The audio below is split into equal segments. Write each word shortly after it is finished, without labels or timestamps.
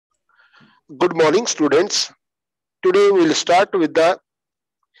Good morning, students. Today we'll start with the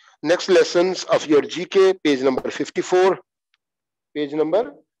next lessons of your GK, page number 54. Page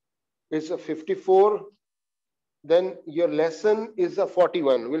number is 54. Then your lesson is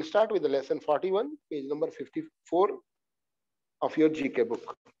 41. We'll start with the lesson 41, page number 54 of your GK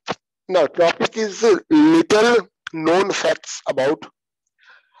book. Now, topic is little known facts about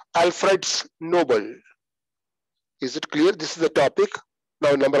Alfred Nobel. Is it clear? This is the topic.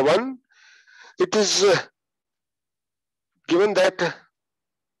 Now, number one, it is given that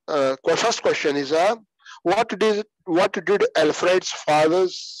first question is what did Alfred's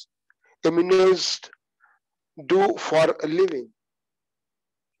father's immunist do for a living?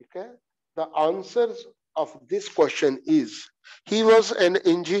 Okay, the answers of this question is he was an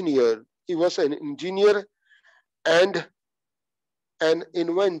engineer. He was an engineer and an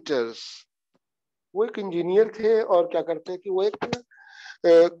inventor. वो एक engineer थे और क्या करते हैं कि वो एक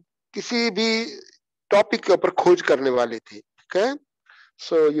किसी भी टॉपिक के ऊपर खोज करने वाले थे. Okay,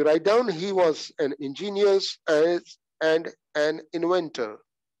 so you write down he was an engineer and an inventor.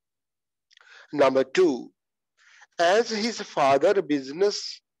 Number two, as his father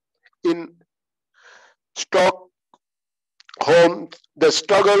business in Stockholm, they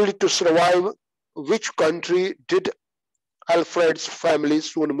struggled to survive. Which country did Alfred's family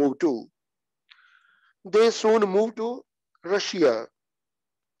soon move to? They soon moved to Russia.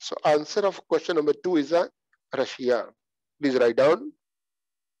 So answer of question number two is Russia. Please write down.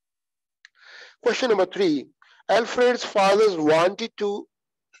 Question number three. Alfred's fathers wanted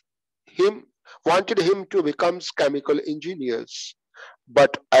him to become chemical engineers,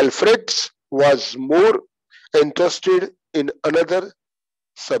 but Alfred was more interested in another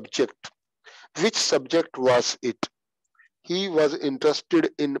subject. Which subject was it? He was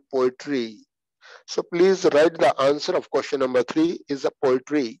interested in poetry. So please write the answer of question number three is a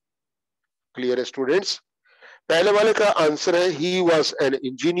poetry. Clear, students? पहले वाले का answer है he was an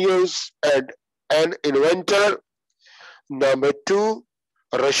engineer and an inventor. Number two,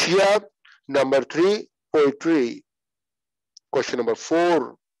 Russia. Number three, poetry. Question number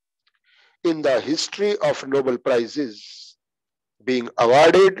four. In the history of Nobel Prizes being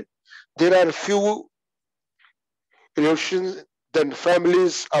awarded, there are few relations than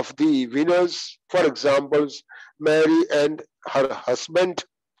families of the winners. For example, Mary and her husband,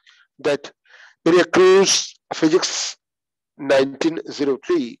 that Cruz Physics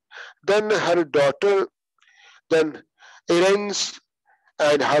 1903. Then her daughter, then Erin's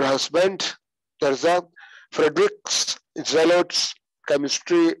and her husband, there's a Frederick's Zealot's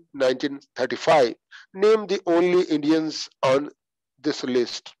Chemistry 1935. Name the only Indians on this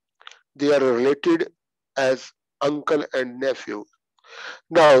list. They are related as uncle and nephew.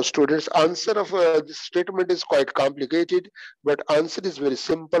 Now, students, answer of this statement is quite complicated, but answer is very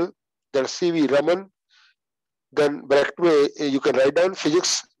simple. There's C.V. Raman. Then bracket में you can write down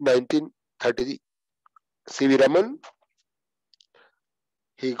physics 1930. C.V. Raman.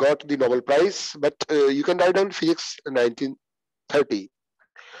 He got the Nobel Prize, but you can write down physics 1930.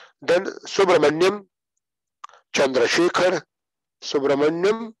 Then Subramaniam Chandrasekhar.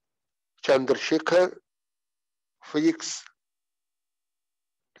 Subramaniam Chandrasekhar. Physics.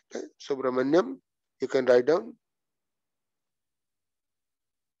 Okay. Subramaniam, you can write down.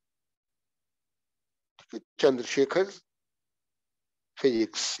 Chandrasekhar,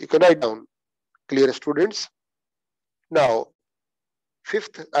 physics. You can write down. Clear, students? Now,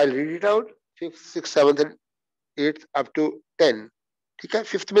 fifth, I'll read it out. Fifth, sixth, seventh, and eighth up to 10. ठीक है?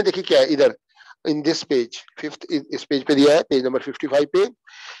 Fifth में देखिए क्या है इधर in this page. Fifth इस page पे दिया है, page number 55 पे.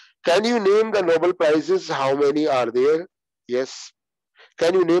 Can you name the Nobel Prizes? How many are there? Yes.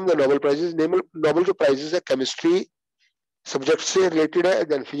 Can you name the Nobel Prizes? Nobel के prizes है chemistry subject से related है,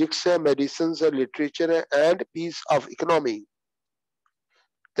 then physics है, medicine है, literature है, and peace of economy.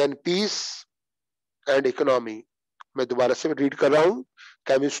 Then peace and economy. मैं दोबारा से read कर रहा हूँ.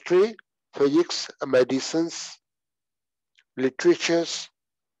 Chemistry, physics, medicines, literatures,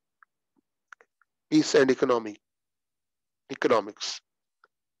 peace and economy. Economics.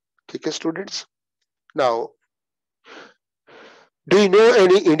 ठीक है, students? Now, do you know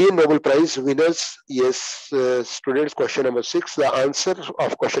any Indian Nobel Prize winners? Yes, students, question number 6. The answer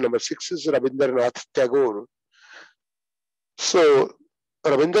of question number 6 is Rabindranath Tagore. So,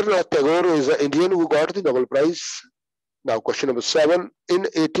 Rabindranath Tagore is an Indian who got the Nobel Prize. Now, question number 7. In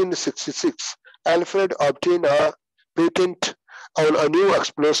 1866, Alfred obtained a patent on a new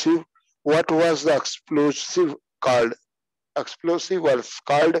explosive. What was the explosive called? Explosive was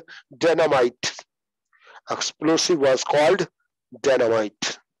called dynamite. Explosive was called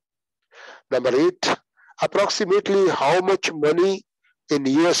dynamite. Number 8. Approximately how much money in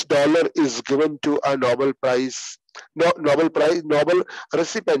US dollar is given to a Nobel Prize, Nobel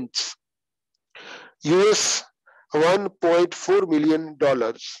recipients? US $1.4 million.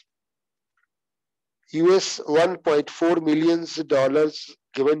 US $1.4 million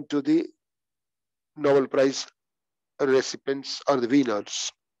given to the Nobel Prize recipients or the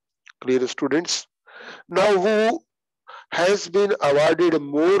winners. Clear, students? Now, who has been awarded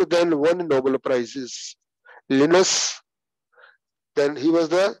more than one Nobel Prizes? Linus, then he was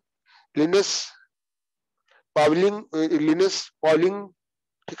the Linus Pauling,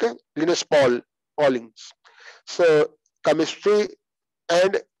 ठीक है? Linus Pauling. So, chemistry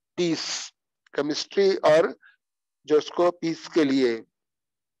and peace, chemistry और जो उसको peace के लिए,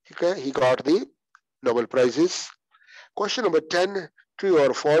 ठीक है? He got the Nobel Prizes. Question number 10, true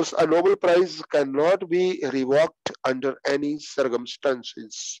or false? A Nobel Prize cannot be revoked under any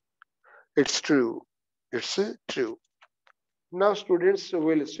circumstances. It's true. It's true. Now, students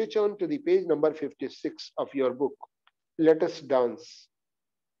will switch on to the page number 56 of your book. Let us dance.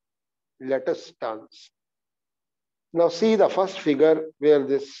 Let us dance. Now, see the first figure where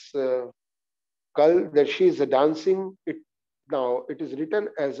this girl that she is dancing. Now it is written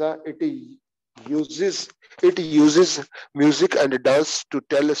as uses music and dance to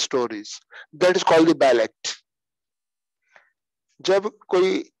tell stories. That is called the ballet. जब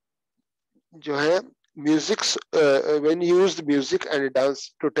कोई जो है when used music and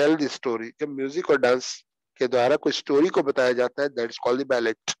dance to tell the story, जब music और dance के द्वारा कोई story को बताया जाता है, that is called the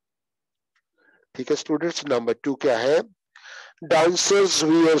ballet. ठीक है students? Number 2 क्या है? Dancers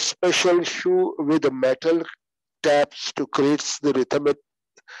wear special shoe with metal taps to create the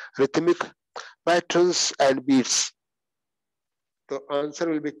rhythmic patterns and beats. The answer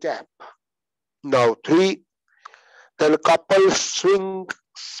will be tap. Now 3, then couples swing,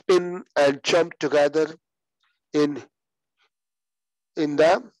 spin and jump together in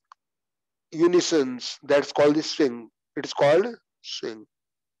the unisons. That's called the swing. It is called swing.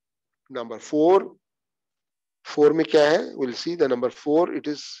 Number 4 में क्या है? We'll see the number 4. It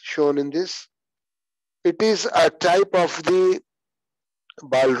is shown in this. It is a type of the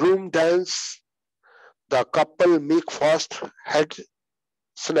ballroom dance. The couple make fast head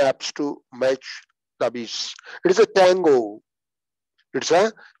snaps to match the beats. It is a tango. It's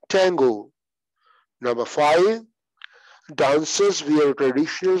a tango. Number 5, dancers wear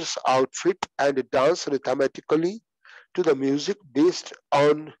traditional outfit and dance rhythmically to the music based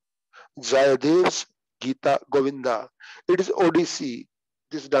on Jayadev's Gita Govinda. It is Odissi.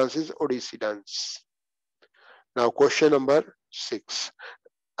 This dance is Odissi dance. Now question number 6.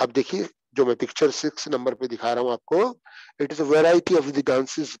 अब देखिए जो मैं picture 6 number पे दिखा रहा हूँ आपको. It is a variety of the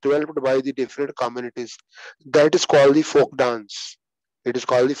dances developed by the different communities. That is called the folk dance. It is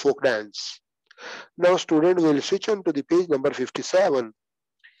called the folk dance. Now student will switch on to the page number 57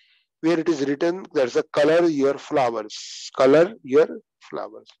 where it is written there's a color your flowers. Color your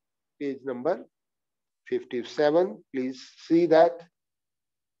flowers. Page number 57. Please see that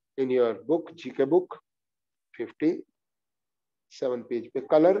in your book, GK book, 57 page.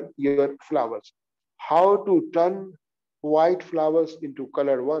 Color your flowers. How to turn white flowers into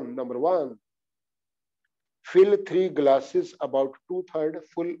color 1. Number 1, fill 3 glasses about 2/3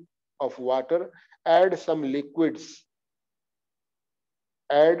 full of water. Add some liquids.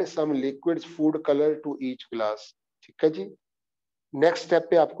 Add some liquids food color to each glass. ठीक है जी? Next step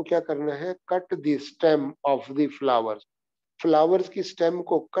पे आपको क्या करना है? Cut the stem of the flowers. Flowers की stem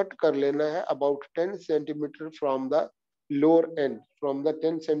को cut कर लेना है about 10 centimetre from the lower and. From the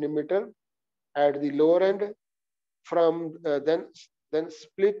 10 centimetre at the lower and. From then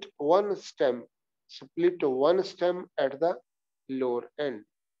split one stem. Split one stem at the lower end.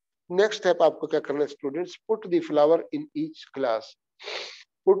 Next step आपको क्या करना है students? Put the flower in each glass.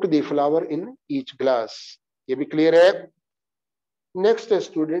 Put the flower in each glass. ये भी clear है? Next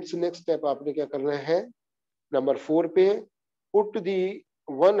students, next step आपने क्या करना है? नंबर 4 पे put the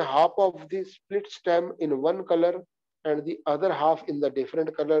 1/2 of the split stem in one color and the other half in the different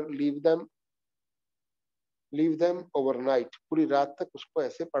color. Leave them overnight. पूरी रात तक उसको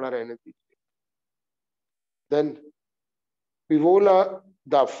ऐसे पड़ा रहने दीजिए. Then pivola,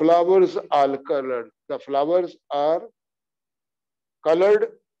 the flowers are colored. The flowers are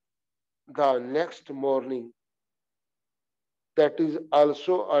colored the next morning. That is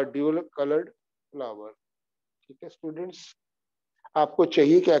also a dual colored flower. ठीक है स्टूडेंट्स? आपको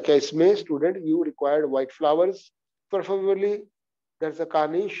चाहिए क्या क्या इसमें student? You required white flowers, preferably there a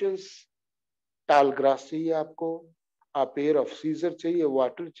कार्नेशंस, टाल ग्रास चाहिए आपको, अ पेयर ऑफ सीजर चाहिए,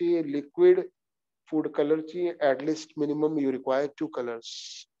 वाटर चाहिए, लिक्विड फूड कलर चाहिए. At least minimum you require 2 colours.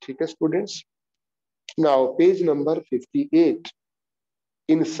 ठीक है students? Now page number 58.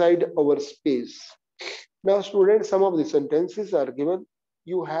 inside our space. Now students, some of the sentences are given.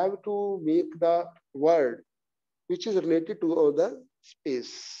 You have to make the word which is related to the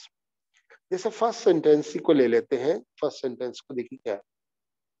space. जैसे first sentence को ले लेते हैं. First sentence को देखिए क्या है.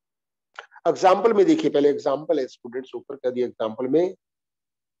 Example में देखिए, पहले एग्जाम्पल है स्टूडेंट्स, ऊपर कर दिया एग्जाम्पल में.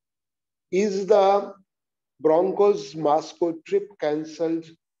 Is the Broncos Moscow trip cancelled.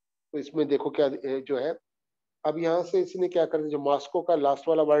 तो इसमें देखो क्या जो है, अब यहाँ से इसने क्या कर दिया, जो मास्को का लास्ट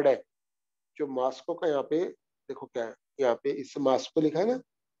वाला वर्ड है, जो मास्को का यहाँ पे देखो क्या है, यहाँ पे इस मास्को लिखा है ना,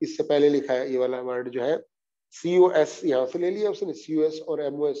 इससे पहले लिखा है ये वाला वर्ड जो है COS, यहाँ से ले लिया उसने, COS और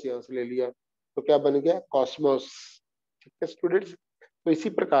MOS यहाँ से ले लिया, तो क्या बन गया, कॉस्मोस. ठीक है स्टूडेंट्स. तो इसी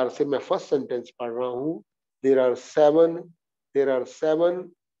प्रकार से मैं फर्स्ट सेंटेंस पढ़ रहा हूँ. There are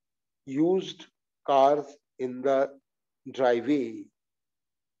seven used cars in the driveway.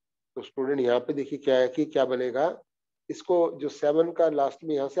 तो स्टूडेंट यहाँ पे देखिए क्या है कि क्या बनेगा, इसको जो 7 का लास्ट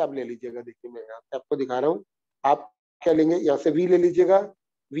में यहाँ से आप ले लीजिएगा. देखिए मैं यहाँ पे आपको दिखा रहा हूँ. आप क्या लेंगे, यहाँ से V ले लीजिएगा,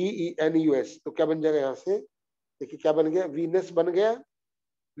 VENUS. तो क्या बन जाएगा यहाँ से, देखिए क्या बन गया, वीनस बन गया.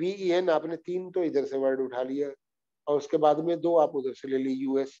 VEN आपने 3 तो इधर से वर्ड उठा लिया, और उसके बाद में 2 आप उधर से ले ली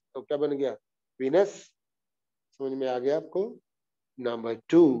US. तो क्या बन गया, वीनस. समझ में आ गया आपको. Number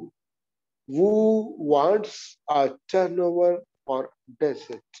 2, who wants a turnover for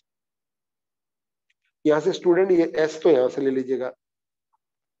desert. यहां से स्टूडेंट ये S तो यहां से ले लीजिएगा.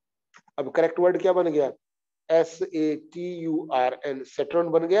 अब करेक्ट वर्ड क्या बन गया, SATURN, सेट्रन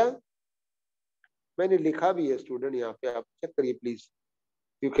बन गया. मैंने लिखा भी है स्टूडेंट, यहाँ पे आप चेक करिए प्लीज,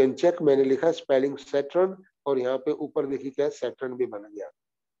 यू कैन चेक. मैंने लिखा स्पेलिंग सेट्रन, और यहाँ पे ऊपर देखिए क्या है, सेट्रन भी बन गया.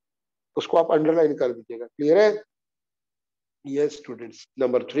 उसको आप अंडरलाइन कर दीजिएगा. क्लियर है. Yes students.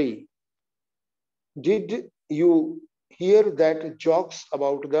 Number 3, did you here that jocks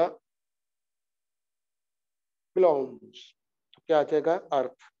about the clouds. तो क्या आ जाएगा,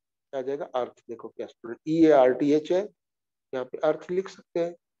 अर्थ. क्या आ जाएगा, अर्थ. देखो क्या स्टूडेंट, EARTH है, यहाँ पे अर्थ लिख सकते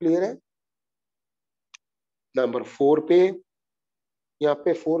हैं. क्लियर है. नंबर 4 पे, यहाँ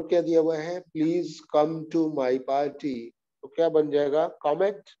पे 4 क्या दिया हुआ है, please come to my party. तो क्या बन जाएगा,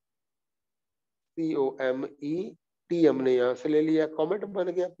 कॉमेट. COMET हमने यहाँ से ले लिया, कॉमेट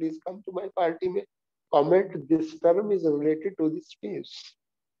बन गया. Please come to my party में comet, this term is related to this space.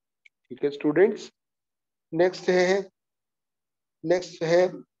 ठीक है स्टूडेंट्स. नेक्स्ट है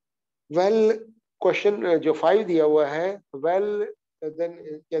वेल. क्वेश्चन जो 5 दिया हुआ है, वेल देन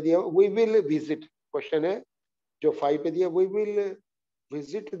क्या दिया, वी विल विजिट. क्वेश्चन है जो 5 पे दिया, we will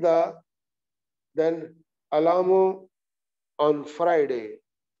visit the then Alamo on Friday.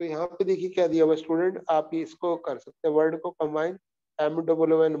 तो यहाँ पे देखिए क्या दिया हुआ स्टूडेंट, आप इसको कर सकते हैं, वर्ड को कंबाइन,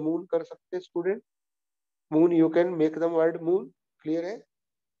 MOON मून कर सकते हैं student. Moon, you can make the word moon. Clear है.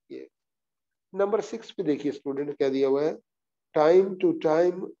 ये नंबर 6 पे देखिए स्टूडेंट क्या दिया हुआ है, टाइम टू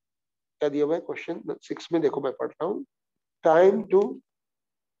टाइम. क्या दिया हुआ है क्वेश्चन 6 में, देखो मैं पढ़ रहा हूँ. Time to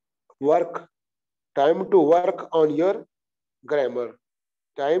work, time to work on your grammar,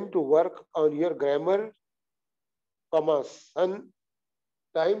 time to work on your grammar, comma sun,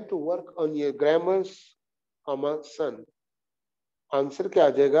 time to work on your grammars, comma sun. Answer क्या आ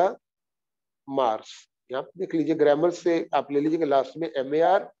जाएगा, मार्स. यहाँ पे देख लीजिए, ग्रामर से आप ले लीजिएगा लास्ट में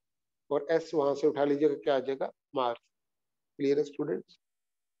MAR, और S वहां से उठा लीजिएगा, क्या आ जाएगा, मार्स. क्लियर है स्टूडेंट्स.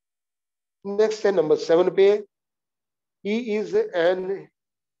 नेक्स्ट है नंबर 7 पे, he is an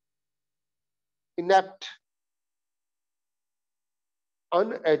inept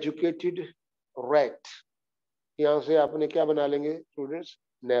uneducated rat. यहां से आपने क्या बना लेंगे स्टूडेंट्स,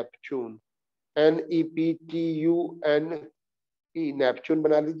 नेपच्यून. NEPTUNE, नेपच्यून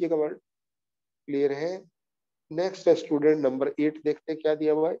बना लीजिएगा वर्ड. क्लियर है. नेक्स्ट है स्टूडेंट नंबर 8, देखते हैं क्या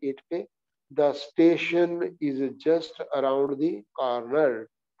दिया हुआ है 8 पे, the station is just around the corner.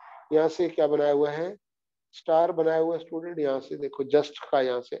 यहाँ से क्या बनाया हुआ है, स्टार बनाया हुआ है स्टूडेंट. यहाँ से देखो जस्ट का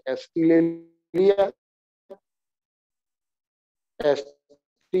यहाँ से ST ले लिया,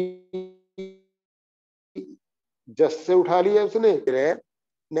 ST जस्ट से उठा लिया उसने.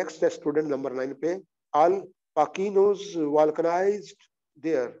 नेक्स्ट है स्टूडेंट नंबर 9 पे, ऑल पाकिनोज वल्कनाइज्ड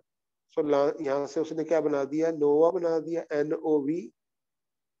देयर. सो यहाँ से उसने क्या बना दिया, नोवा बना दिया, NOVA,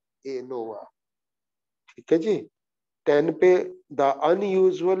 नोवा. ठीक है जी. 10 पे, the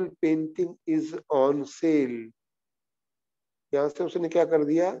unusual painting is on sale. यहाँ से उसने क्या कर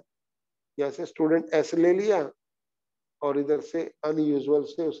दिया, यहाँ से स्टूडेंट S ले लिया, और इधर से अनयूजुअल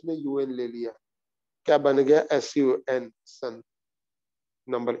से उसने UN ले लिया. क्या बन गया, SUN, सन.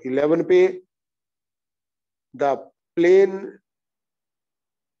 नंबर 11 पे, the plane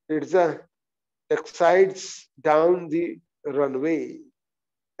it's एक्साइड्स down the runway,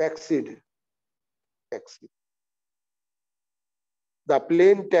 टैक्सीड, taxi. The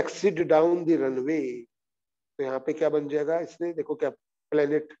plane टैक्सीड down the runway. तो यहाँ पे क्या बन जाएगा, इसने देखो क्या,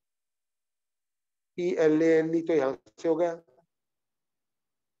 प्लेनेट, PLANE तो यहाँ से हो गया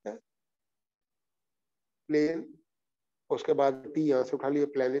प्लेन, उसके बाद टी यहाँ से उठा लिया,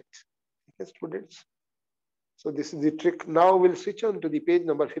 प्लेनेट। ठीक है students, so this is the trick. Now we'll switch on to the page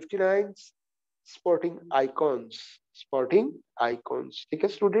number 59, sporting icons, sporting icons. ठीक है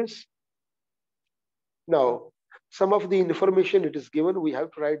students, now some of the information it is given, we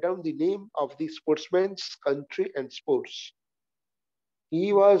have to write down the name of the sportsman's country and sports.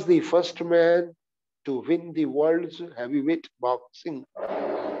 He was the first man to win the world's heavyweight boxing,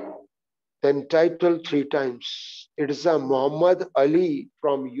 then title 3 times. It is a Muhammad Ali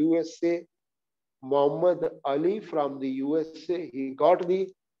from USA. Muhammad Ali from the USA. He got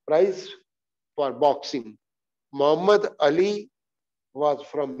the prize for boxing. Muhammad Ali was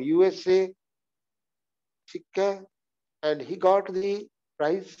from USA, and he got the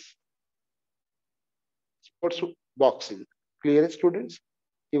prize sports boxing. Clear students?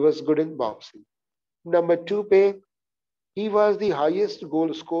 He was good in boxing. Number 2 पे, he was the highest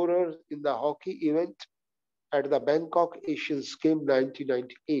goal scorer in the hockey event at the Bangkok Asians Games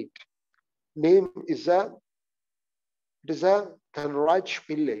 1998. Name is a it is a Dhanraj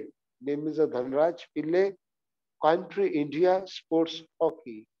Pillai. Name is a Dhanraj Pillai. Country India sports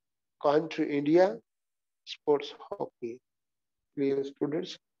hockey. Country India sports hockey. Clear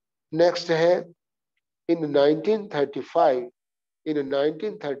students? Next है, in 1935. In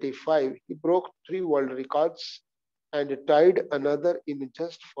 1935, he broke 3 world records and tied another in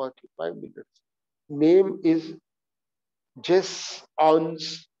just 45 minutes. Name is Jess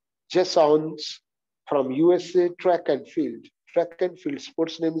Owens. Jess Owens from USA track and field. Track and field.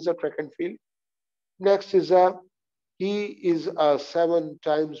 Sports name is a track and field. Next is he is a 7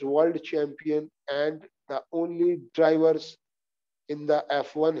 times world champion and the only drivers in the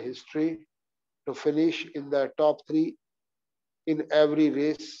F1 history to finish in the top 3 in every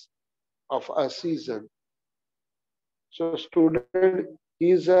race of a season. So student,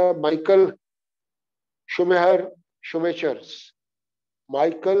 he is a Schumacher, Schumachers.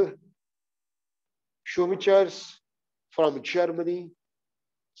 Michael Schumachers from Germany.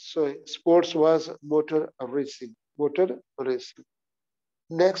 So sports was motor racing. Motor racing.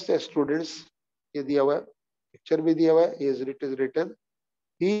 Next students, ये दिया हुआ है, picture भी दिया हुआ है, it is written.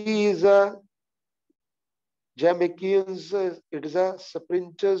 He is a Jamaican's, it is a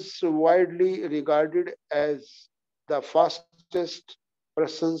sprinters widely regarded as the fastest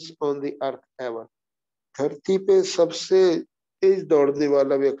persons on the earth ever. धरती पे सबसे तेज दौड़ने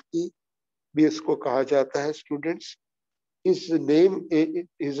वाला व्यक्ति भी इसको कहा जाता है students. His name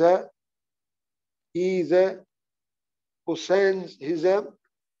is a he is a Hussein. He's a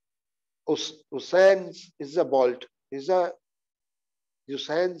Hussein is a Bolt. He's a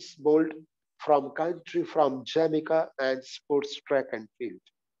Usain's Bolt from country from Jamaica and sports track and field.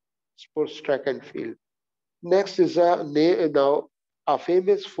 Sports track and field. Next is now a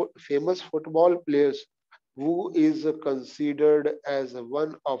famous football players who is considered as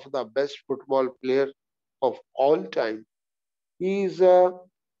one of the best football player of all time. He is a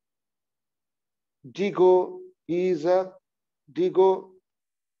Diego. He is a Diego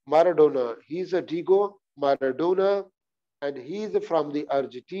Maradona. He is a Diego Maradona, and he is from the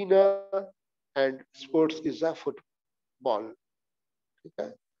Argentina, and sports is a football.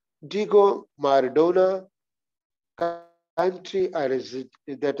 Okay? Diego Maradona, country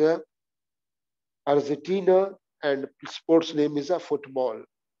Argentina, and sports name is a football.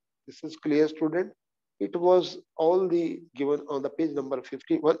 This is clear, student. It was all the given on the page number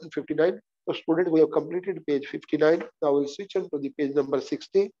 51 and 59. So student, we have completed page 59. Now we'll switch on to the page number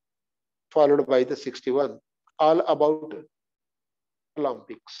 60, followed by the 61, all about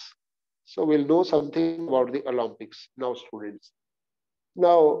Olympics. So we'll know something about the Olympics now, students.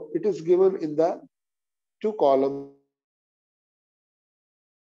 Now it is given in the 2 columns.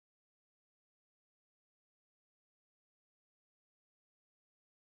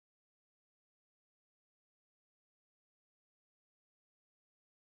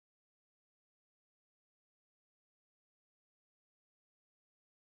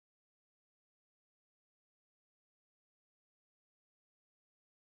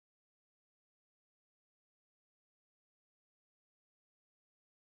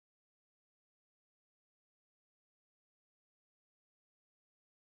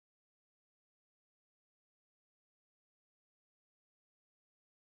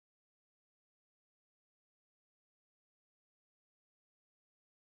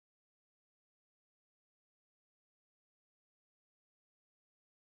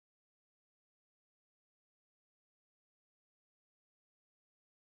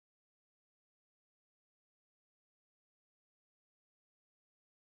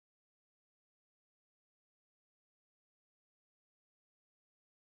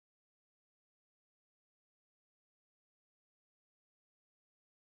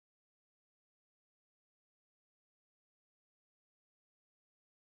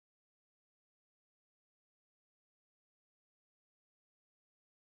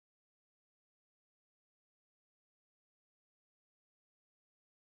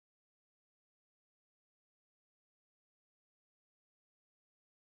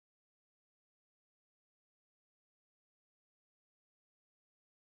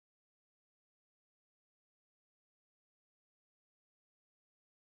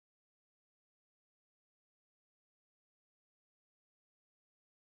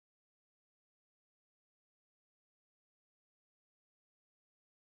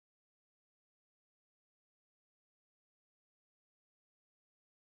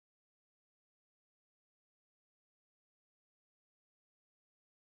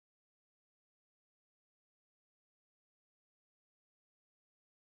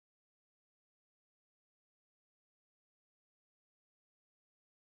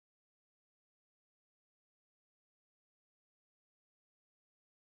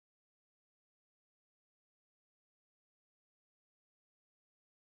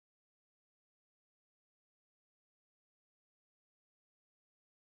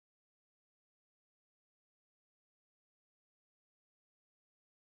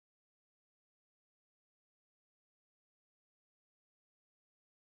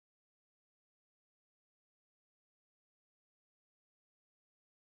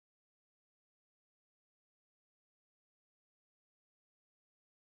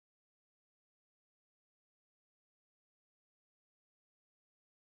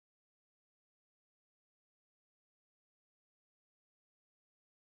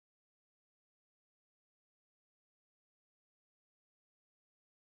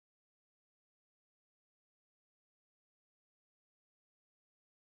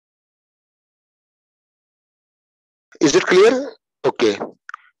 Is it clear? Okay.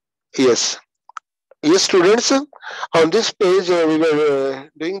 Yes. Yes, students. On this page, we were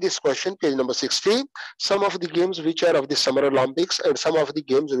doing this question, page number 60. Some of the games which are of the Summer Olympics and some of the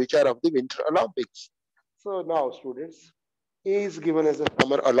games which are of the Winter Olympics. So now, students, A is given as a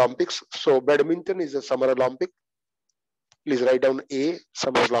Summer Olympics. So badminton is a Summer Olympic. Please write down A,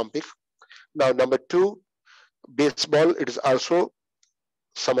 Summer Olympic. Now, number two, baseball. It is also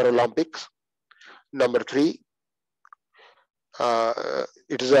Summer Olympics. Number three,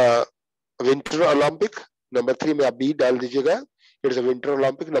 it is a winter Olympic. Number 3 में आप B डाल दीजिएगा. It is a winter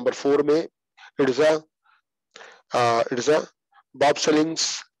Olympic. Number 4 में it is a Bob ceilings.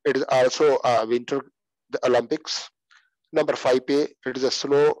 It is also winter Olympics. Number 5 पे it is a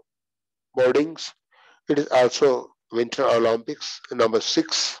snow boardings. It is also winter Olympics. Number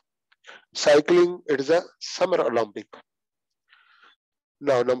 6 cycling. It is a summer Olympic.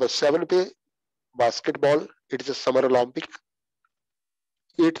 Now number 7 पे basketball. It is a summer Olympic.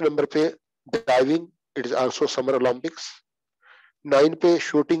 8 number पे diving. It is also summer Olympics. 9 पे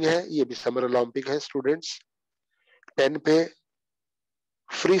shooting है, ये भी summer Olympic है students. 10 पे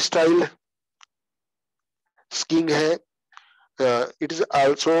free style skiing है. It is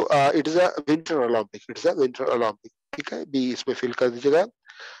also it is a winter Olympic. It is a winter Olympic. ठीक है, बी इसमें फिल कर दीजिएगा.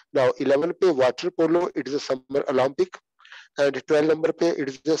 नाउ 11 पे water polo. It is a summer Olympic. And 12 number पे it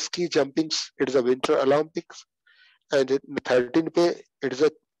is a ski jumpings. It is a winter Olympics. And 13 पे it is a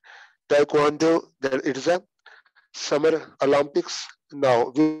taekwondo. Then it is a summer Olympics. Now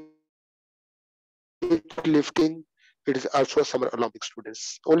weightlifting. It is also a summer Olympic, students.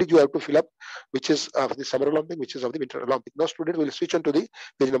 Only you have to fill up which is of the summer Olympic, which is of the winter Olympic. Now, students, will switch on to the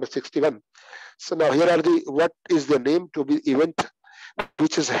page number 61. So now here are the what is the name to be event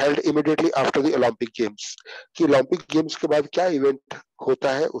which is held immediately after the Olympic Games. कि Olympic Games के बाद क्या event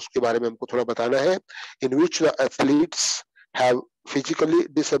होता है उसके बारे में हमको थोड़ा बताना है. In which the athletes have physically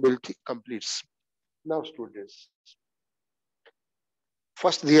disability completes. Now, students,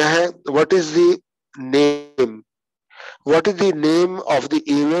 first दिया है what is the name. What is the name of the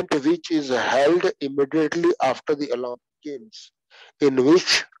event which is held immediately after the Olympic Games in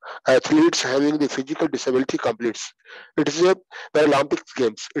which athletes having the physical disability completes? It is a Paralympic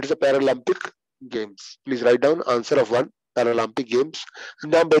Games. It is a Paralympic Games. Please write down answer of one. Paralympic Games.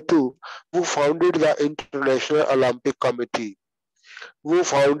 Number 2, who founded the International Olympic Committee? Who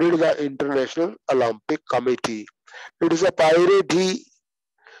founded the International Olympic Committee? It is a Pierre de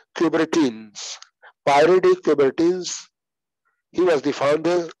Coubertin. Pierre de Coubertin. He was the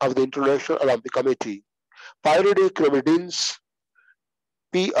founder of the International Olympic Committee. Pierre de Coubertin.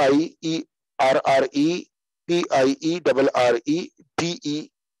 Pierre, Pierre,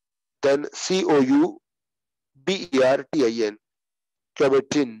 then Coubertin.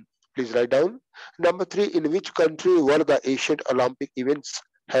 Coubertin. Please write down. Number 3, in which country were the Asian Olympic events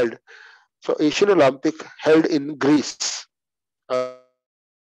held? So Asian Olympic held in Greece.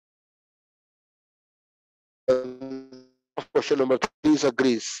 Question number 3 is a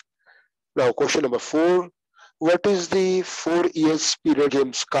Greece. Now question number 4. What is the 4 years period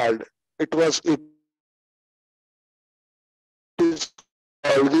games called? It is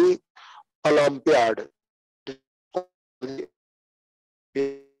called the Olympiad.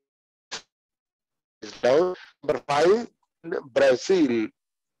 Down. Number 5, Brazil.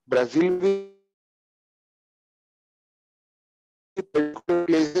 Brazil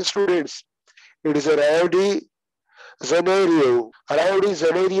places, students. It is Rio de Janeiro. Rio de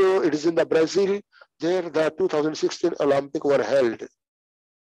Janeiro. It is in the Brazil. There the 2016 Olympic were held.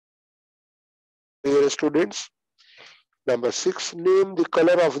 Dear students. Number 6, name the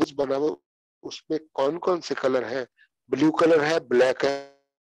color of this बनाओ. उसमें कौन कौन से colour है? Blue colour है, black है,